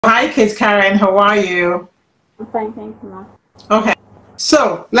Hi, Kate Karen. How are you? I'm fine, thank you, ma'am. Okay.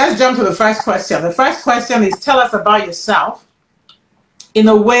 So let's jump to the first question. The first question is tell us about yourself in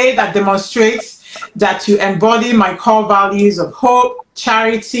a way that demonstrates that you embody my core values of hope,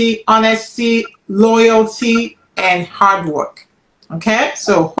 charity, honesty, loyalty, and hard work. Okay.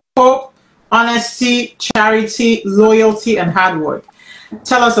 So hope, honesty, charity, loyalty, and hard work.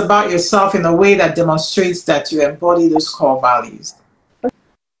 Tell us about yourself in a way that demonstrates that you embody those core values.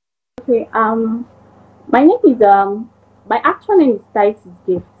 Okay, my name is my actual name is Titus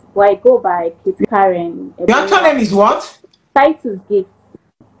Gift, but I go by Kate Karen Your actual Ebonua. name is what? Titus Gift,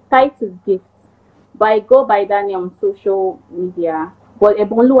 Titus Gift, but I go by that name on social media. But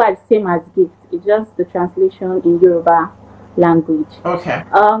Ebonua is same as Gift. It's just the translation in Yoruba language. Okay.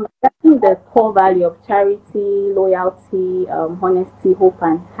 I think the core value of charity, loyalty, honesty, hope,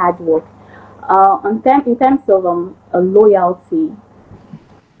 and hard work. In terms of loyalty,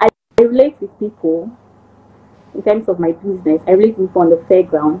 I relate with people in terms of my business. I relate with people on the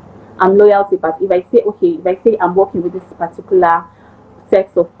fairground. I'm loyal to, but if I say I'm working with this particular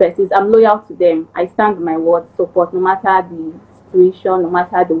sex of persons, I'm loyal to them. I stand by my word, support no matter the situation, no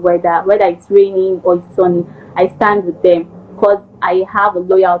matter the weather, whether it's raining or it's sunny, I stand with them because I have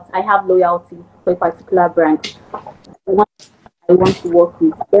loyalty for a particular brand. I want to work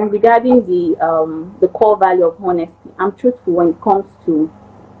with. Then regarding the core value of honesty, I'm truthful when it comes to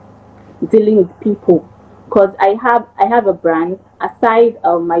dealing with people because I have a brand aside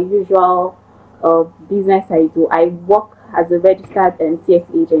my usual business I do. I work as a registered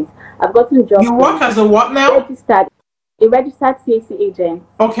CSC agent. I've gotten jobs. You work as a what now? A registered CSC agent.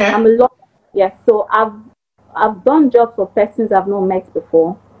 Okay. I'm a lot. Yes, so I've done jobs for persons I've not met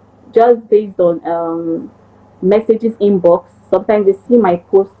before, just based on messages inbox. Sometimes they see my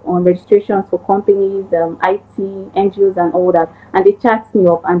posts on registrations for companies, IT, NGOs, and all that, and they chat me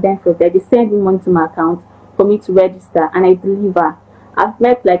up, and then from there they send me money to my account for me to register, and I deliver. I've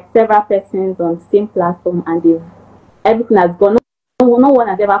met like several persons on the same platform, and everything has gone. No one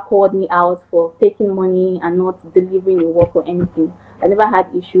has ever called me out for taking money and not delivering a work or anything. I never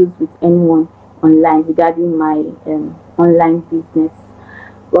had issues with anyone online regarding my online business.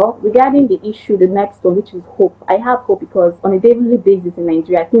 Well, regarding the issue, the next one, which is hope, I have hope because on a daily basis in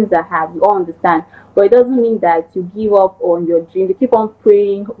Nigeria, things are hard, you all understand. But it doesn't mean that you give up on your dream. You keep on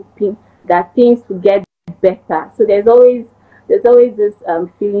praying, hoping that things will get better. So there's always this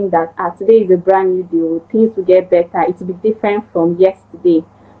feeling that today is a brand new deal, things will get better, it will be different from yesterday.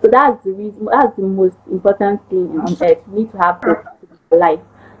 So that's the reason, that's the most important thing on earth. You need to have hope in life.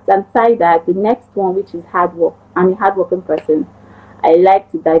 So aside that, the next one, which is hard work, I'm a hardworking person. I like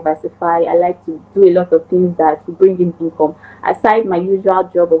to diversify. I like to do a lot of things that will bring in income. Aside my usual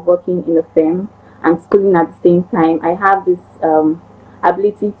job of working in a firm and schooling at the same time, I have this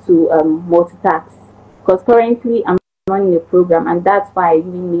ability to multitask. Because currently I'm running a program, and that's why I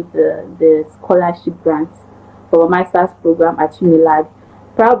really need the scholarship grants for a master's program at Unilag.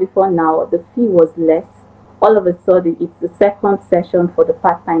 Probably before now, the fee was less. All of a sudden, it's the second session for the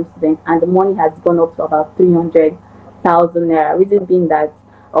part-time student, and the money has gone up to about 300,000 naira. Reason being that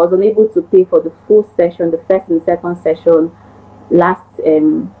I was unable to pay for the full session, the first and second session, last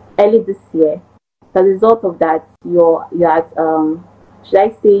early this year. As a result of that, you're at should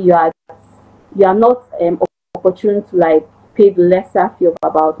I say you are not opportune to like pay the lesser fee of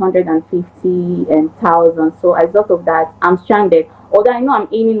about 150,000. So as a result of that, I'm stranded. Although I know I'm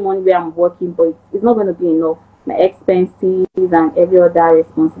earning money where I'm working, but it's not going to be enough. My expenses and every other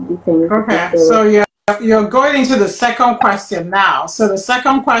responsibility. Okay, so you're going into the second question now. So the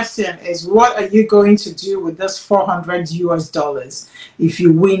second question is, what are you going to do with this 400 US dollars if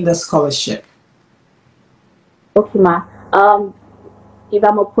you win the scholarship? Okay, ma. If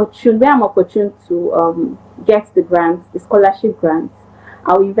I'm opportune to get the grants, the scholarship grants,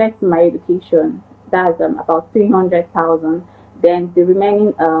 I'll invest in my education. That's about 300,000. Then the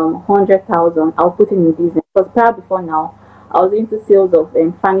remaining 100,000, I'll put it in business. Because prior before now, I was into sales of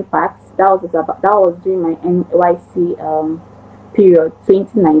fanny packs. That was during my NYC period,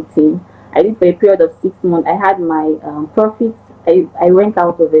 2019. I did for a period of 6 months. I had my profits. I went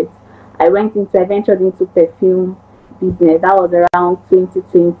out of it. I ventured into perfume business. That was around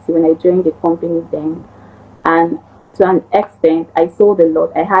 2020 when I joined the company then. And to an extent, I sold a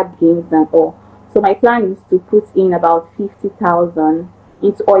lot. I had gains and all. So my plan is to put in about 50,000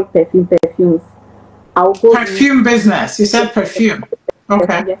 into oil perfumes. I'll go perfume business. You said perfume.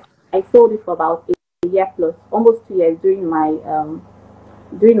 Okay. Yes, I sold it for about a year plus, almost 2 years during my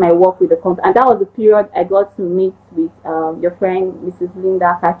work with the company, and that was the period I got to meet with your friend Mrs.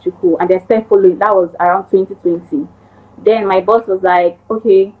 Linda Kachuku, and they started following. That was around 2020. Then my boss was like,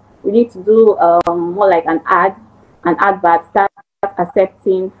 okay, we need to do more like an advert, start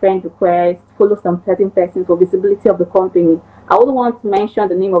accepting friend requests, follow some certain persons for visibility of the company. I wouldn't want to mention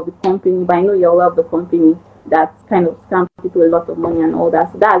the name of the company, but I know you're aware of the company that kind of scams people a lot of money and all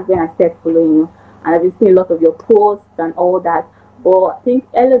that. So that's when I started following you. And I've been seeing a lot of your posts and all that. But I think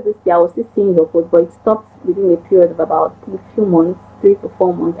earlier this year I was still seeing your posts, but it stopped within a period of about a few months, 3 to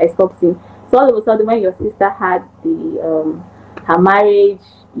 4 months. I stopped seeing. So all of a sudden, when your sister had the her marriage,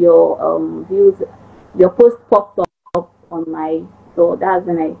 your views, your post popped up on my. So that's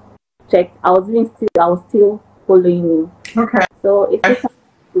when I checked. I was still following you. Okay. So if you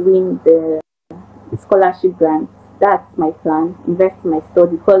can win the scholarship grant, that's my plan. Invest in my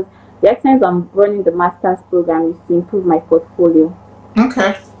study because the essence I'm running the master's program is to improve my portfolio.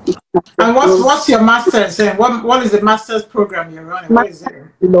 Okay. And what's your master's in? What is the master's program you're running? What is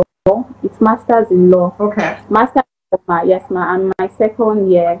it? Law. It's master's in law. Okay. Master's yes, and my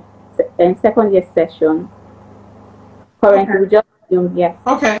second year session. Currently, we just yes.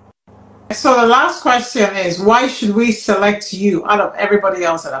 Okay. So the last question is, why should we select you out of everybody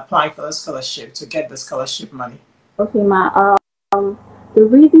else that applied for the scholarship to get the scholarship money? Okay, ma. The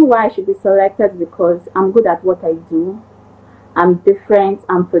reason why I should be selected is because I'm good at what I do. I'm different.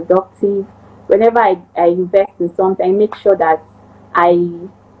 I'm productive. Whenever I invest in something, I make sure that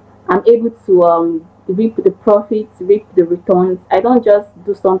I'm able to reap the profits, reap the returns. I don't just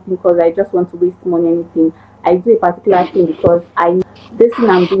do something because I just want to waste money or anything. I do a particular thing because this thing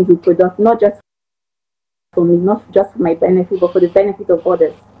I'm doing to produce, not just for me, not just for my benefit, but for the benefit of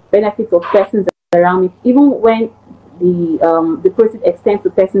others, benefit of persons around me. Even when the process extends to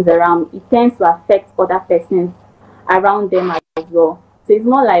persons around me, it tends to affect other persons around them as well. So it's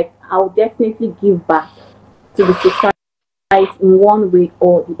more like I'll definitely give back to the society in one way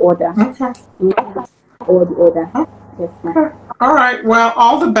or the other. Okay. In one way or the other. Yes, ma'am. All right. Well,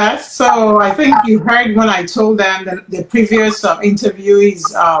 all the best. So I think you heard when I told them that the previous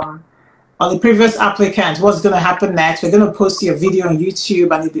interviewees or the previous applicants, what's going to happen next. We're going to post your video on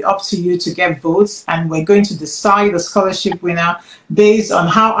YouTube and it'll be up to you to get votes. And we're going to decide the scholarship winner based on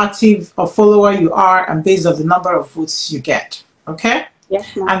how active a follower you are and based on the number of votes you get. Okay?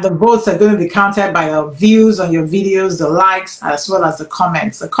 Yes, ma'am. And the votes are going to be counted by the views on your videos, the likes, as well as the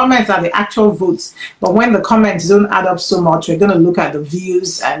comments. The comments are the actual votes. But when the comments don't add up so much, we're going to look at the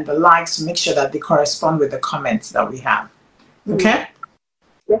views and the likes to make sure that they correspond with the comments that we have. Okay?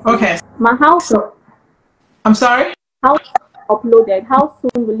 Yes, okay. My house. I'm sorry? How uploaded? How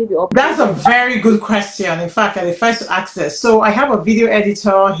soon will it be uploaded? That's a very good question. In fact, I first to access. So I have a video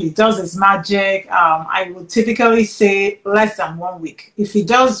editor. He does his magic. I would typically say less than 1 week. If he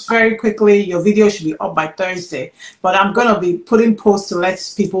does very quickly, your video should be up by Thursday. But I'm going to be putting posts to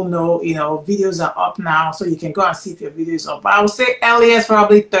let people know, you know, videos are up now. So you can go and see if your video is up. But I would say earliest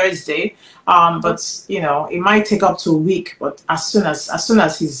probably Thursday. But you know, it might take up to a week. But as soon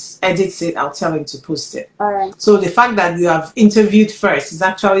as he edits it, I'll tell him to post it. All right. So the fact that you have interviewed first is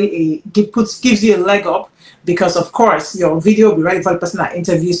actually gives you a leg up because of course your video will be ready for the person that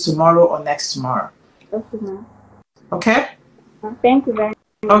interviews tomorrow or next tomorrow. Okay. Thank you very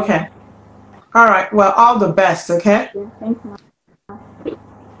much. Okay. All right. Well, all the best. Okay. Yeah, thank you.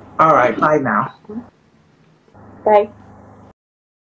 All right. Bye now. Bye.